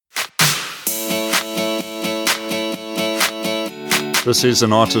This is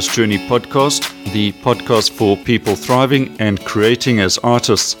an Artist Journey podcast, the podcast for people thriving and creating as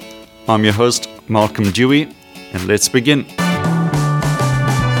artists. I'm your host, Malcolm Dewey, and let's begin.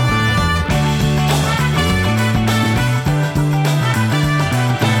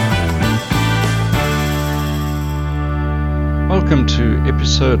 Welcome to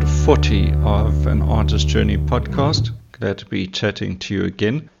episode 40 of an Artist Journey podcast. Glad to be chatting to you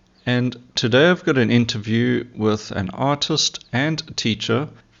again. And today I've got an interview with an artist and teacher.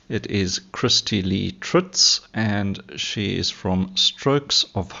 It is Christy Lee Tritz, and she is from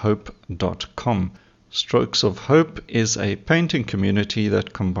strokesofhope.com. Strokes of Hope is a painting community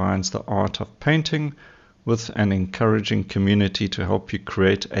that combines the art of painting with an encouraging community to help you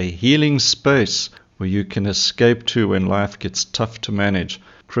create a healing space where you can escape to when life gets tough to manage.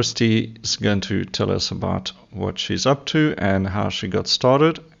 Christy is going to tell us about what she's up to and how she got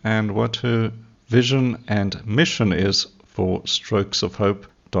started and what her vision and mission is for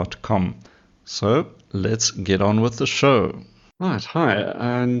strokesofhope.com. So let's get on with the show. Right, hi,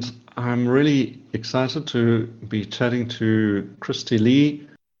 and I'm really excited to be chatting to Christy Lee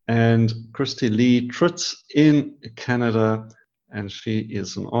and Christy Lee Tritz in Canada. And she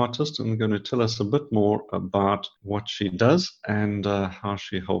is an artist and going to tell us a bit more about what she does and how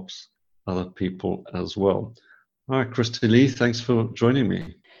she helps other people as well. All right, Christy Lee, thanks for joining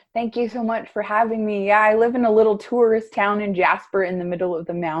me. Thank you so much for having me. Yeah, I live in a little tourist town in Jasper in the middle of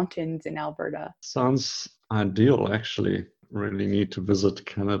the mountains in Alberta. Sounds ideal, actually. Really need to visit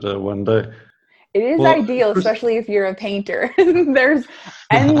Canada one day. It is ideal, especially if you're a painter. There's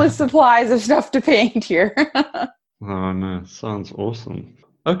endless supplies of stuff to paint here. Oh, no, sounds awesome.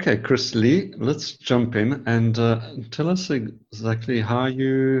 Okay, Chris Lee, let's jump in and tell us exactly how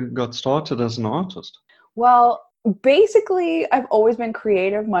you got started as an artist. Well, basically, I've always been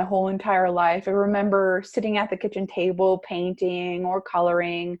creative my whole entire life. I remember sitting at the kitchen table, painting or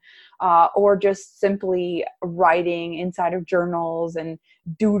coloring, or just simply writing inside of journals and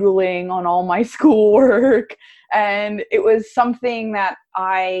doodling on all my schoolwork. And it was something that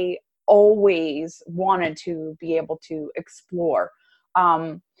I always wanted to be able to explore.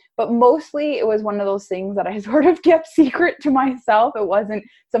 But mostly it was one of those things that I sort of kept secret to myself. It wasn't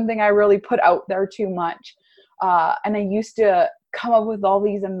something I really put out there too much. And I used to come up with all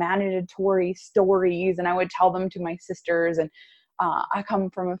these imaginatory stories, and I would tell them to my sisters. And I come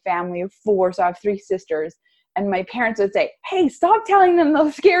from a family of 4, so I have 3 sisters. And my parents would say, hey, stop telling them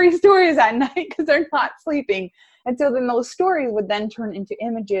those scary stories at night because they're not sleeping. And so then those stories would then turn into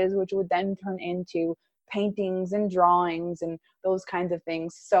images, which would then turn into paintings and drawings and those kinds of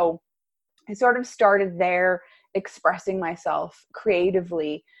things. So I sort of started there expressing myself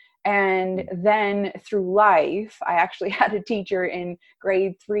creatively. And then through life, I actually had a teacher in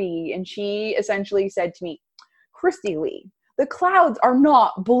grade 3, and she essentially said to me, Christy Lee, the clouds are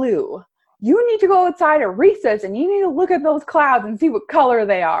not blue. You need to go outside at recess and you need to look at those clouds and see what color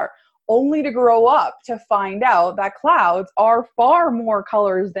they are. Only to grow up to find out that clouds are far more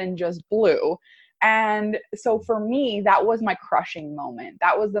colors than just blue. And so for me, that was my crushing moment.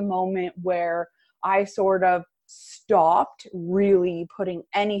 That was the moment where I sort of stopped really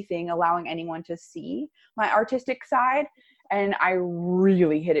allowing anyone to see my artistic side. And I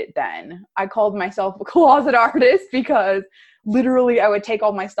really hit it then. I called myself a closet artist because literally I would take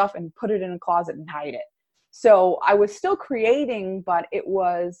all my stuff and put it in a closet and hide it. So I was still creating, but it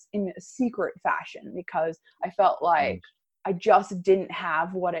was in a secret fashion because I felt like I just didn't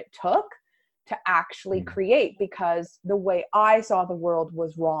have what it took to actually create, because the way I saw the world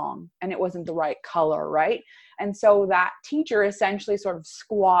was wrong and it wasn't the right color, right? And so that teacher essentially sort of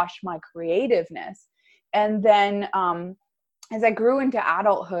squashed my creativeness. And then as I grew into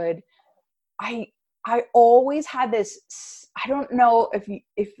adulthood, I always had this, I don't know if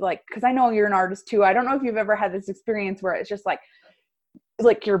because I know you're an artist too. I don't know if you've ever had this experience where it's just like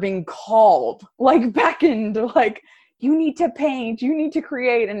you're being called, like beckoned, like you need to paint, you need to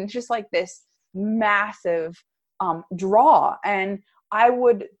create. And it's just like this massive draw. And I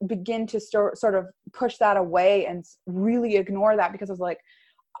would begin to sort of push that away and really ignore that because I was like,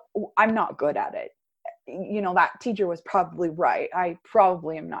 I'm not good at it. You know, that teacher was probably right. I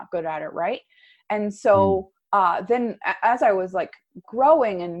probably am not good at it, right? And so then as I was like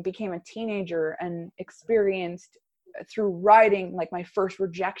growing and became a teenager and experienced through writing like my first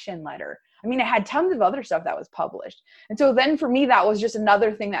rejection letter, I mean, I had tons of other stuff that was published. And so then for me, that was just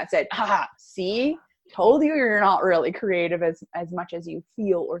another thing that said, see, told you you're not really creative as much as you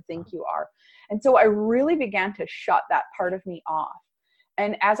feel or think you are. And so I really began to shut that part of me off.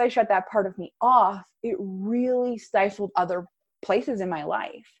 And as I shut that part of me off, it really stifled other places in my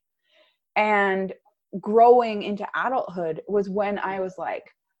life. And growing into adulthood was when I was like,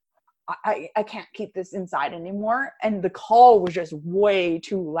 I can't keep this inside anymore. And the call was just way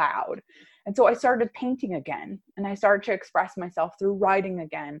too loud. And so I started painting again, and I started to express myself through writing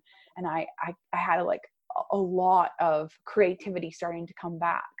again. And I had like a lot of creativity starting to come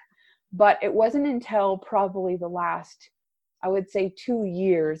back. But it wasn't until probably the last, I would say, 2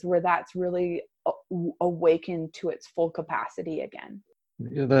 years where that's really awakened to its full capacity again.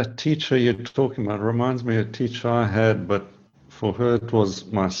 Yeah, that teacher you're talking about reminds me of a teacher I had, but for her it was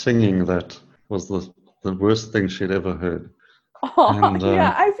my singing that was the worst thing she'd ever heard. Oh, And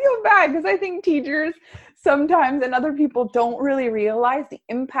yeah, I feel bad because I think teachers sometimes and other people don't really realize the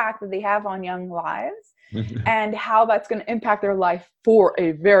impact that they have on young lives and how that's going to impact their life for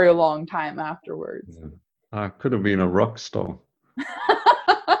a very long time afterwards. yeah, I could have been a rock star.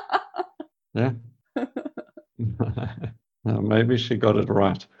 Yeah. Maybe she got it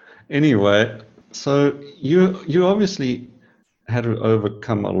right. Anyway, so you obviously had to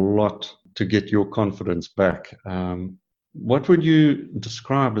overcome a lot to get your confidence back. What would you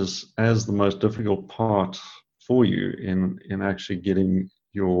describe as the most difficult part for you in actually getting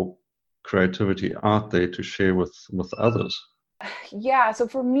your creativity out there to share with others? Yeah, so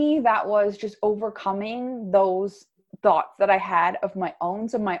for me, that was just overcoming those thoughts that I had of my own.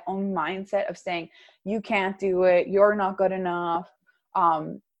 So my own mindset of saying, you can't do it, you're not good enough,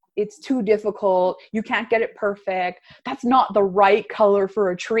 it's too difficult, you can't get it perfect, that's not the right color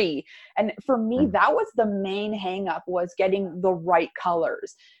for a tree. And for me, that was the main hang up, was getting the right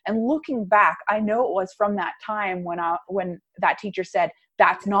colors. And looking back, I know it was from that time when that teacher said,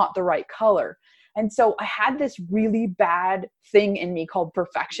 that's not the right color. And so I had this really bad thing in me called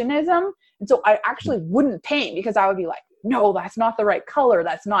perfectionism. And so I actually wouldn't paint because I would be like, no, that's not the right color.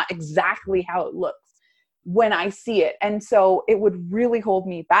 That's not exactly how it looks when I see it. And so it would really hold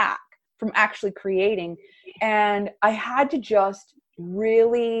me back from actually creating. And I had to just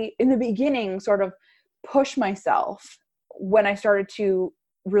really, in the beginning, sort of push myself when I started to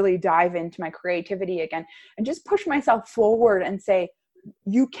really dive into my creativity again, and just push myself forward and say,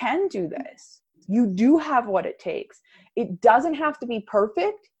 you can do this. You do have what it takes. It doesn't have to be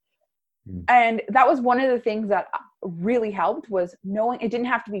perfect. And that was one of the things that really helped, was knowing it didn't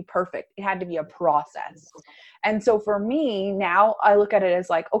have to be perfect. It had to be a process. And so for me now, I look at it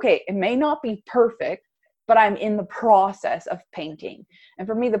as like, okay, it may not be perfect, but I'm in the process of painting. And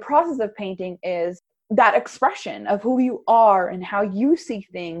for me, the process of painting is that expression of who you are and how you see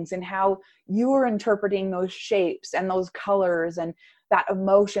things and how you are interpreting those shapes and those colors and that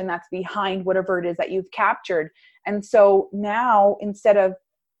emotion that's behind whatever it is that you've captured. And so now, instead of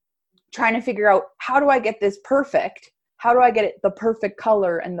trying to figure out, how do I get this perfect? How do I get it the perfect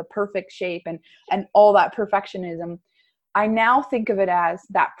color and the perfect shape and all that perfectionism? I now think of it as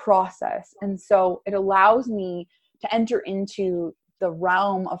that process. And so it allows me to enter into the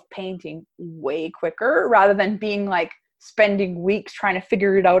realm of painting way quicker, rather than being like spending weeks trying to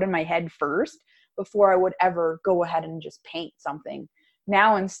figure it out in my head first before I would ever go ahead and just paint something.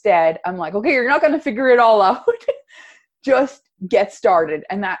 Now instead, I'm like, okay, you're not going to figure it all out. Just get started.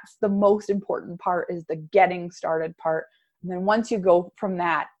 And that's the most important part, is the getting started part. And then once you go from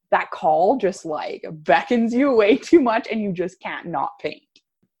that call just like beckons you way too much, and you just can't not paint.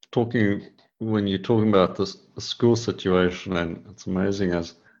 When you're talking about the school situation, and it's amazing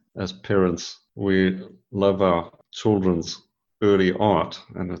as parents, we love our children's early art,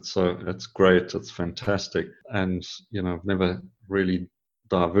 and it's great, it's fantastic. And I've never really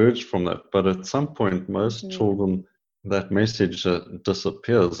diverged from that. But at some point, most children, that message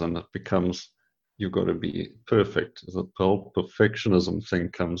disappears, and it becomes, you've got to be perfect. The whole perfectionism thing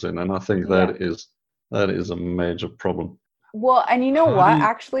comes in, and I think that is a major problem. Well, and you know what?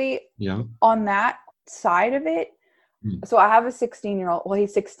 Actually, on that side of it, so I have a 16-year-old. Well,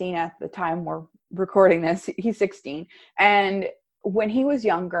 he's 16 at the time we're recording this. He's 16. And when he was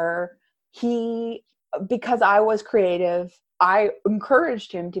younger, because I was creative, I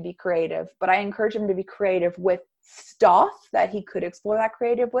encouraged him to be creative, but I encouraged him to be creative with stuff that he could explore that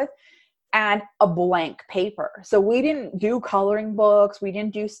creative with, and a blank paper. So we didn't do coloring books. We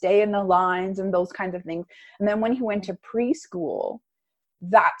didn't do stay in the lines and those kinds of things. And then when he went to preschool,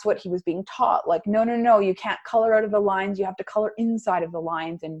 that's what he was being taught. Like, no, you can't color out of the lines. You have to color inside of the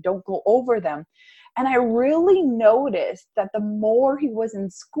lines and don't go over them. And I really noticed that the more he was in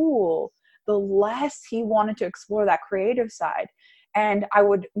school, the less he wanted to explore that creative side. And I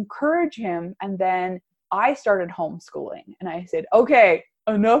would encourage him. And then I started homeschooling, and I said, okay,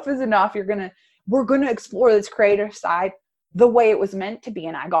 enough is enough. We're going to explore this creative side. the way it was meant to be.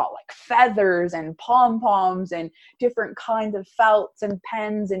 And I got like feathers and pom-poms and different kinds of felts and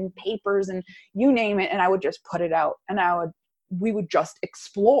pens and papers and you name it. And I would just put it out and we would just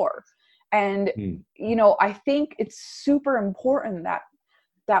explore. And, you know, I think it's super important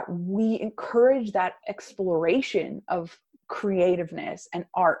that we encourage that exploration of creativeness and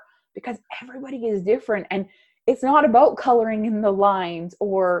art, because everybody is different. And it's not about coloring in the lines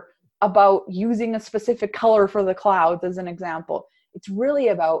or about using a specific color for the clouds as an example. It's really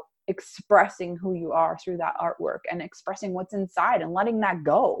about expressing who you are through that artwork and expressing what's inside and letting that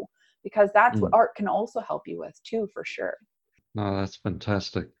go, because that's what art can also help you with too, for sure. No, that's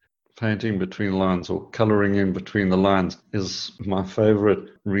fantastic. Painting between lines or coloring in between the lines is my favorite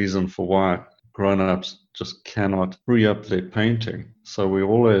reason for why grown-ups just cannot free up their painting. So we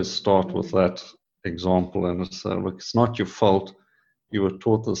always start with that example and say, look, it's not your fault. You were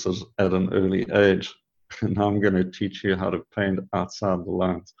taught this at an early age, and now I'm going to teach you how to paint outside the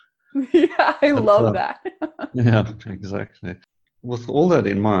lines. Yeah, I love that. Yeah, exactly. With all that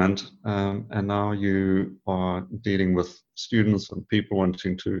in mind, and now you are dealing with students and people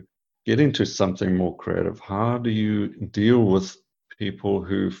wanting to get into something more creative, how do you deal with people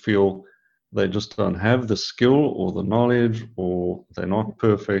who feel they just don't have the skill or the knowledge or they're not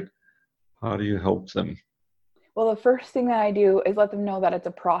perfect? How do you help them? Well, the first thing that I do is let them know that it's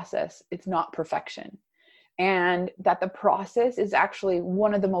a process. It's not perfection. And that the process is actually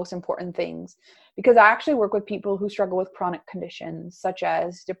one of the most important things, because I actually work with people who struggle with chronic conditions such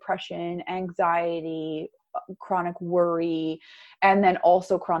as depression, anxiety, chronic worry, and then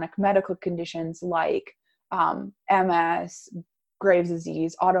also chronic medical conditions like MS, Graves'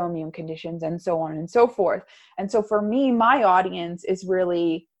 disease, autoimmune conditions, and so on and so forth. And so for me, my audience is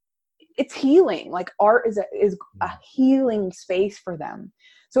really, it's healing. Like art is a healing space for them.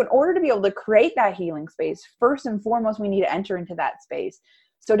 So in order to be able to create that healing space, first and foremost, we need to enter into that space.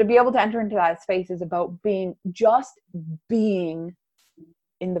 So to be able to enter into that space is about being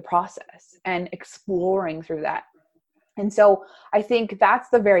in the process and exploring through that. And so I think that's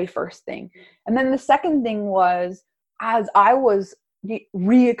the very first thing. And then the second thing was, as I was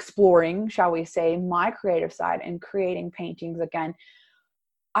re-exploring, shall we say, my creative side and creating paintings again,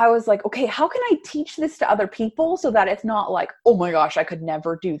 I was like, okay, how can I teach this to other people so that it's not like, oh my gosh, I could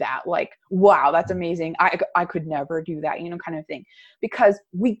never do that. Like, wow, that's amazing. I could never do that, kind of thing. Because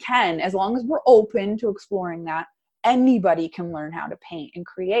we can, as long as we're open to exploring that, anybody can learn how to paint and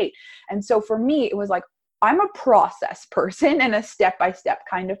create. And so for me, it was like, I'm a process person and a step-by-step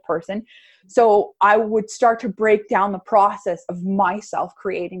kind of person. So I would start to break down the process of myself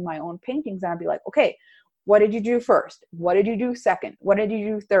creating my own paintings. And I'd be like, okay, what did you do first? What did you do second? What did you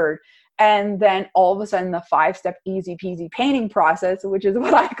do third? And then all of a sudden the 5-step easy peasy painting process, which is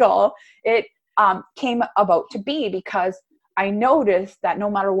what I call it, came about to be, because I noticed that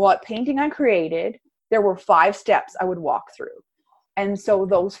no matter what painting I created, there were 5 steps I would walk through. And so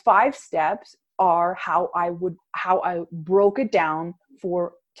those 5 steps are how I broke it down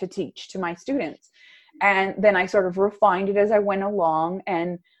to teach to my students. And then I sort of refined it as I went along,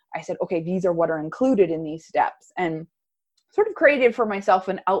 and I said, okay, these are what are included in these steps, and sort of created for myself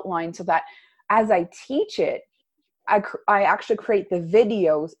an outline so that as I teach it, I actually create the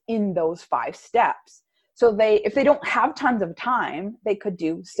videos in those 5 steps. So if they don't have tons of time, they could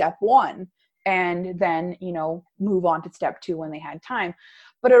do step 1 and then, move on to step 2 when they had time.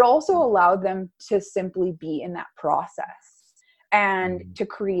 But it also allowed them to simply be in that process and to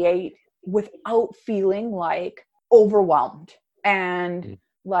create without feeling like overwhelmed and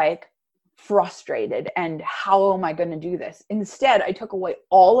like frustrated and how am I going to do this? Instead, I took away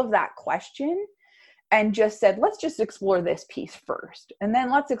all of that question and just said, let's just explore this piece first. And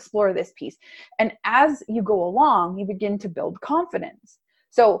then let's explore this piece. And as you go along, you begin to build confidence.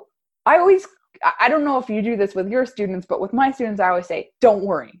 So I don't know if you do this with your students, but with my students, I always say, don't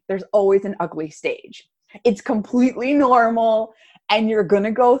worry. There's always an ugly stage. It's completely normal. And you're going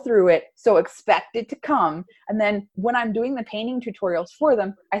to go through it. So expect it to come. And then when I'm doing the painting tutorials for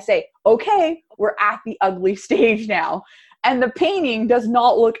them, I say, okay, we're at the ugly stage now. And the painting does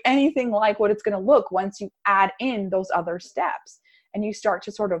not look anything like what it's going to look once you add in those other steps. And you start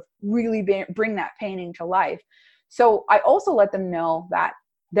to sort of really bring that painting to life. So I also let them know that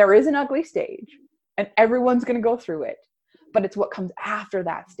there is an ugly stage and everyone's going to go through it. But it's what comes after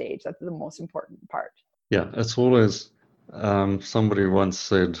that stage that's the most important part. Yeah, it's always... somebody once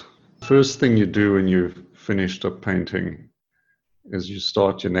said, first thing you do when you've finished a painting is you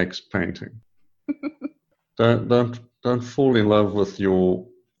start your next painting. Don't fall in love with your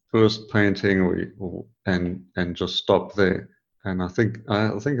first painting and just stop there. And I think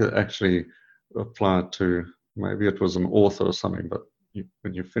it actually applied to maybe it was an author or something, but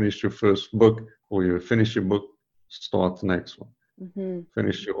when you finish your first book or you finish your book, start the next one. Mm-hmm.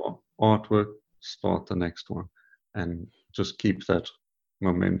 Finish your artwork, start the next one, and just keep that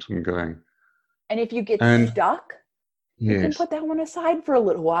momentum going. And if you get And stuck, you can yes, put that one aside for a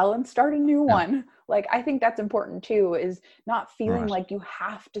little while and start a new yeah, one. Like, I think that's important too, is not feeling right, like you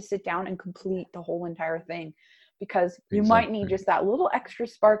have to sit down and complete the whole entire thing, because you might need exactly. just that little extra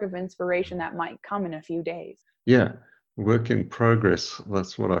spark of inspiration that might come in a few days. Yeah, work in progress.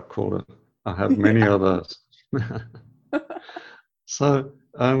 That's what I call it. I have many Yeah. others. So,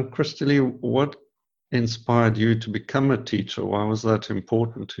 Christy, what inspired you to become a teacher? Why was that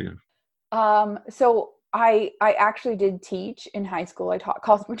important to you? So I actually did teach in high school. I taught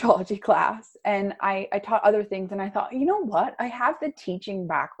cosmetology class, and I taught other things, and I thought, you know what? I have the teaching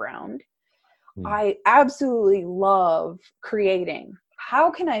background. Mm, I absolutely love creating.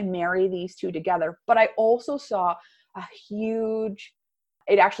 How can I marry these two together? But I also saw a huge,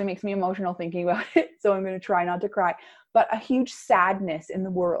 it actually makes me emotional thinking about it, so I'm going to try not to cry, but a huge sadness in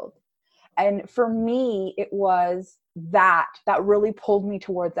the world. And for me, it was that really pulled me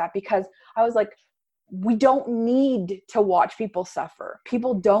towards that, because I was like, we don't need to watch people suffer.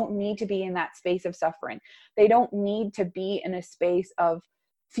 People don't need to be in that space of suffering. They don't need to be in a space of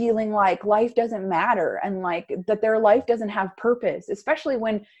feeling like life doesn't matter, and like that their life doesn't have purpose. Especially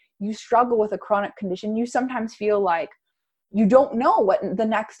when you struggle with a chronic condition, you sometimes feel like you don't know what the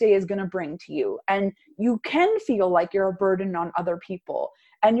next day is going to bring to you, and you can feel like you're a burden on other people,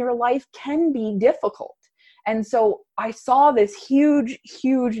 and your life can be difficult. And so I saw this huge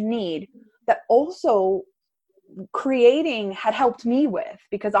need that also creating had helped me with,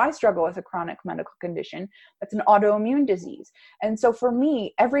 because I struggle with a chronic medical condition that's an autoimmune disease. And so for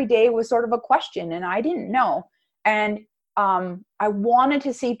me, every day was sort of a question, and I didn't know. And I wanted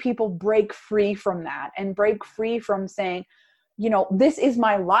to see people break free from that, and break free from saying, you know, this is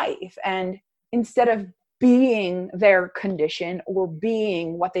my life. And instead of being their condition, or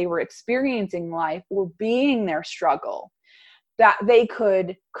being what they were experiencing in life, or being their struggle, that they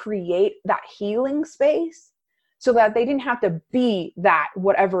could create that healing space, so that they didn't have to be that,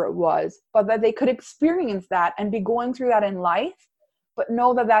 whatever it was, but that they could experience that and be going through that in life, but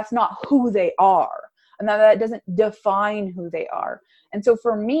know that that's not who they are, and that doesn't define who they are. And so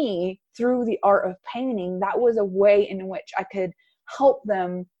for me, through the art of painting, that was a way in which I could help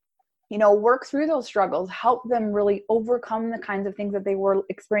them, you know, work through those struggles, help them really overcome the kinds of things that they were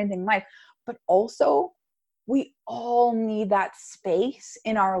experiencing in life. But also, we all need that space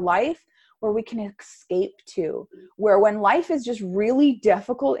in our life where we can escape to, where when life is just really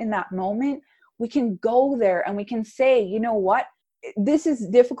difficult in that moment, we can go there and we can say, you know what, this is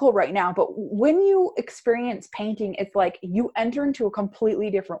difficult right now. But when you experience painting, it's like you enter into a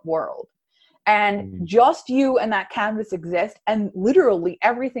completely different world, and mm, just you and that canvas exist, and literally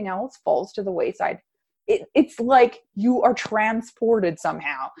everything else falls to the wayside. It's like you are transported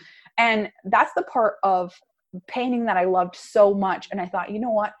somehow. And that's the part of painting that I loved so much. And I thought, you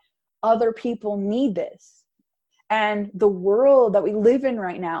know what, other people need this, and the world that we live in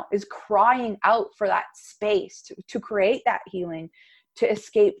right now is crying out for that space to create that healing, to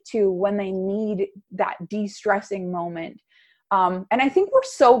escape to when they need that de-stressing moment. And I think we're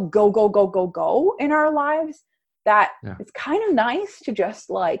so go in our lives that yeah. it's kind of nice to just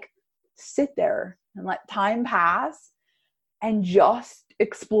like sit there and let time pass and just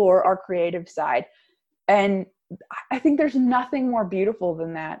explore our creative side. And I think there's nothing more beautiful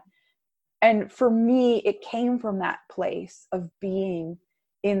than that. And for me, it came from that place of being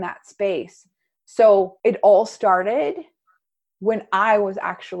in that space. So it all started when I was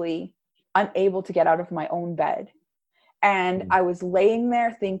actually unable to get out of my own bed. And Mm, I was laying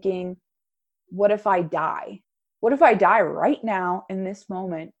there thinking, what if I die? What if I die right now in this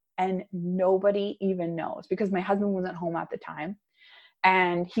moment and nobody even knows? Because my husband wasn't home at the time,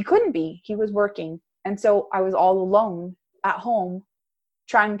 and he couldn't be. He was working. And so I was all alone at home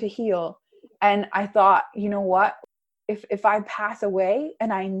trying to heal. And I thought, you know what? If I pass away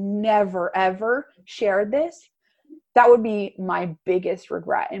and I never ever shared this, that would be my biggest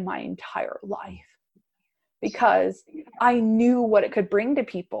regret in my entire life, because I knew what it could bring to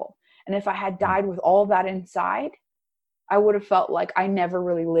people. And if I had mm. died with all that inside, I would have felt like I never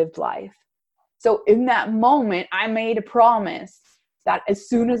really lived life. So in that moment, I made a promise that as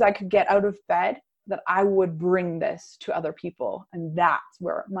soon as I could get out of bed, that I would bring this to other people. And that's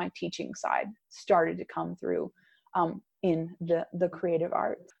where my teaching side started to come through, in the creative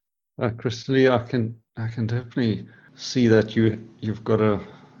arts. Christy, I can definitely see that you've got an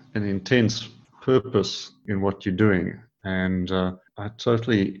intense purpose in what you're doing, and I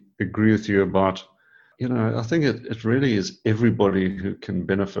totally agree with you about I think it really is everybody who can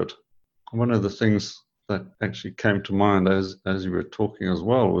benefit. One of the things that actually came to mind as you were talking as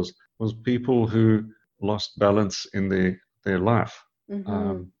well was people who lost balance in their life.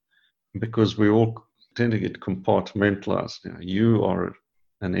 Mm-hmm. Because we all tend to get compartmentalized. You are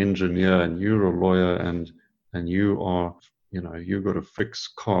an engineer and you're a lawyer and you are, you got to fix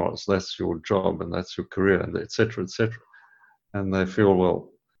cars. That's your job and that's your career, and et cetera, et cetera. And they feel, well,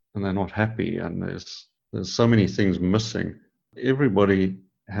 and they're not happy, and there's so many things missing. Everybody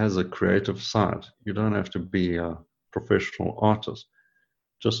has a creative side. You don't have to be a professional artist.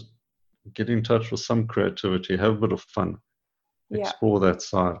 Just get in touch with some creativity, have a bit of fun, explore that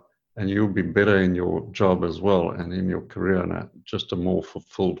side, and you'll be better in your job as well and in your career, and just a more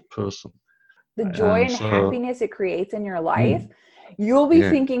fulfilled person. The joy and happiness it creates in your life, you'll be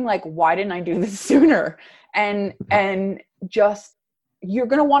thinking like, why didn't I do this sooner? And just, you're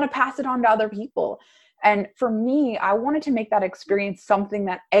going to want to pass it on to other people. And for me, I wanted to make that experience something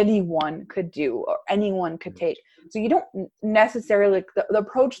that anyone could do or anyone could take. So you don't necessarily, the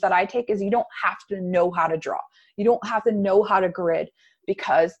approach that I take is you don't have to know how to draw. You don't have to know how to grid,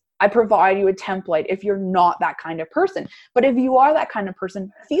 because I provide you a template if you're not that kind of person. But if you are that kind of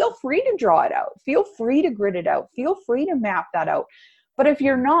person, feel free to draw it out. Feel free to grid it out. Feel free to map that out. But if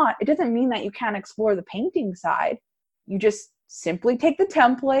you're not, it doesn't mean that you can't explore the painting side. You just simply take the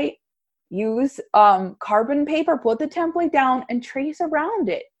template, use carbon paper, put the template down and trace around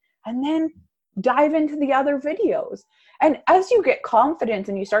it, and then dive into the other videos. And as you get confidence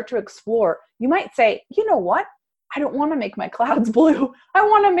and you start to explore, you might say, you know what? I don't want to make my clouds blue. I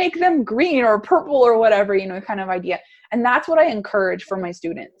want to make them green or purple or whatever, kind of idea. And that's what I encourage for my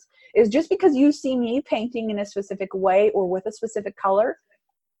students, is just because you see me painting in a specific way or with a specific color,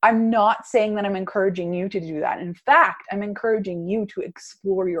 I'm not saying that I'm encouraging you to do that. In fact, I'm encouraging you to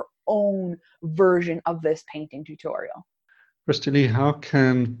explore your own version of this painting tutorial. Christy Lee, how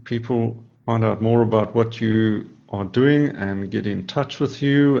can people find out more about what you are doing and get in touch with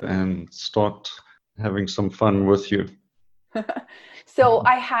you and start having some fun with you? So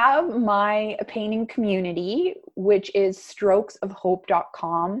I have my painting community, which is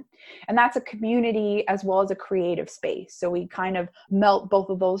strokesofhope.com. And that's a community as well as a creative space. So we kind of melt both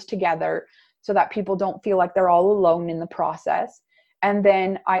of those together so that people don't feel like they're all alone in the process. And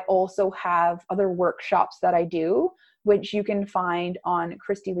then I also have other workshops that I do, which you can find on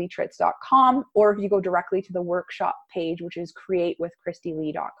ChristyLeeTritz.com, or if you go directly to the workshop page, which is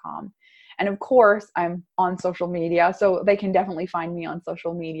createwithChristyLee.com. And of course, I'm on social media, so they can definitely find me on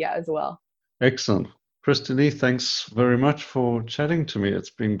social media as well. Excellent. Christy Lee, thanks very much for chatting to me. It's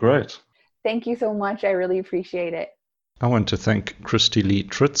been great. Thank you so much. I really appreciate it. I want to thank Christy Lee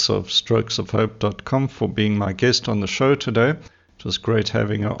Tritz of strokesofhope.com for being my guest on the show today. It was great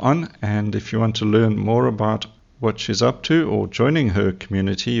having her on. And if you want to learn more about what she's up to or joining her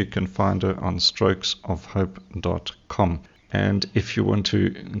community, you can find her on strokesofhope.com. And if you want to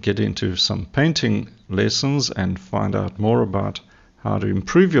get into some painting lessons and find out more about how to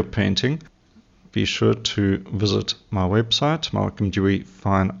improve your painting, be sure to visit my website,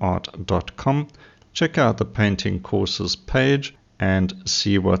 malcolmdeweyfineart.com. Check out the painting courses page and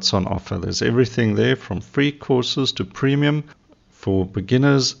see what's on offer. There's everything there from free courses to premium for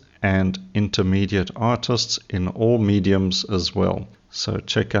beginners and intermediate artists in all mediums as well. So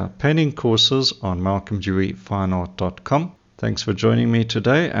check out painting courses on malcolmdeweyfineart.com. Thanks for joining me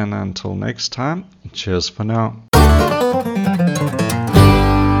today, and until next time, cheers for now.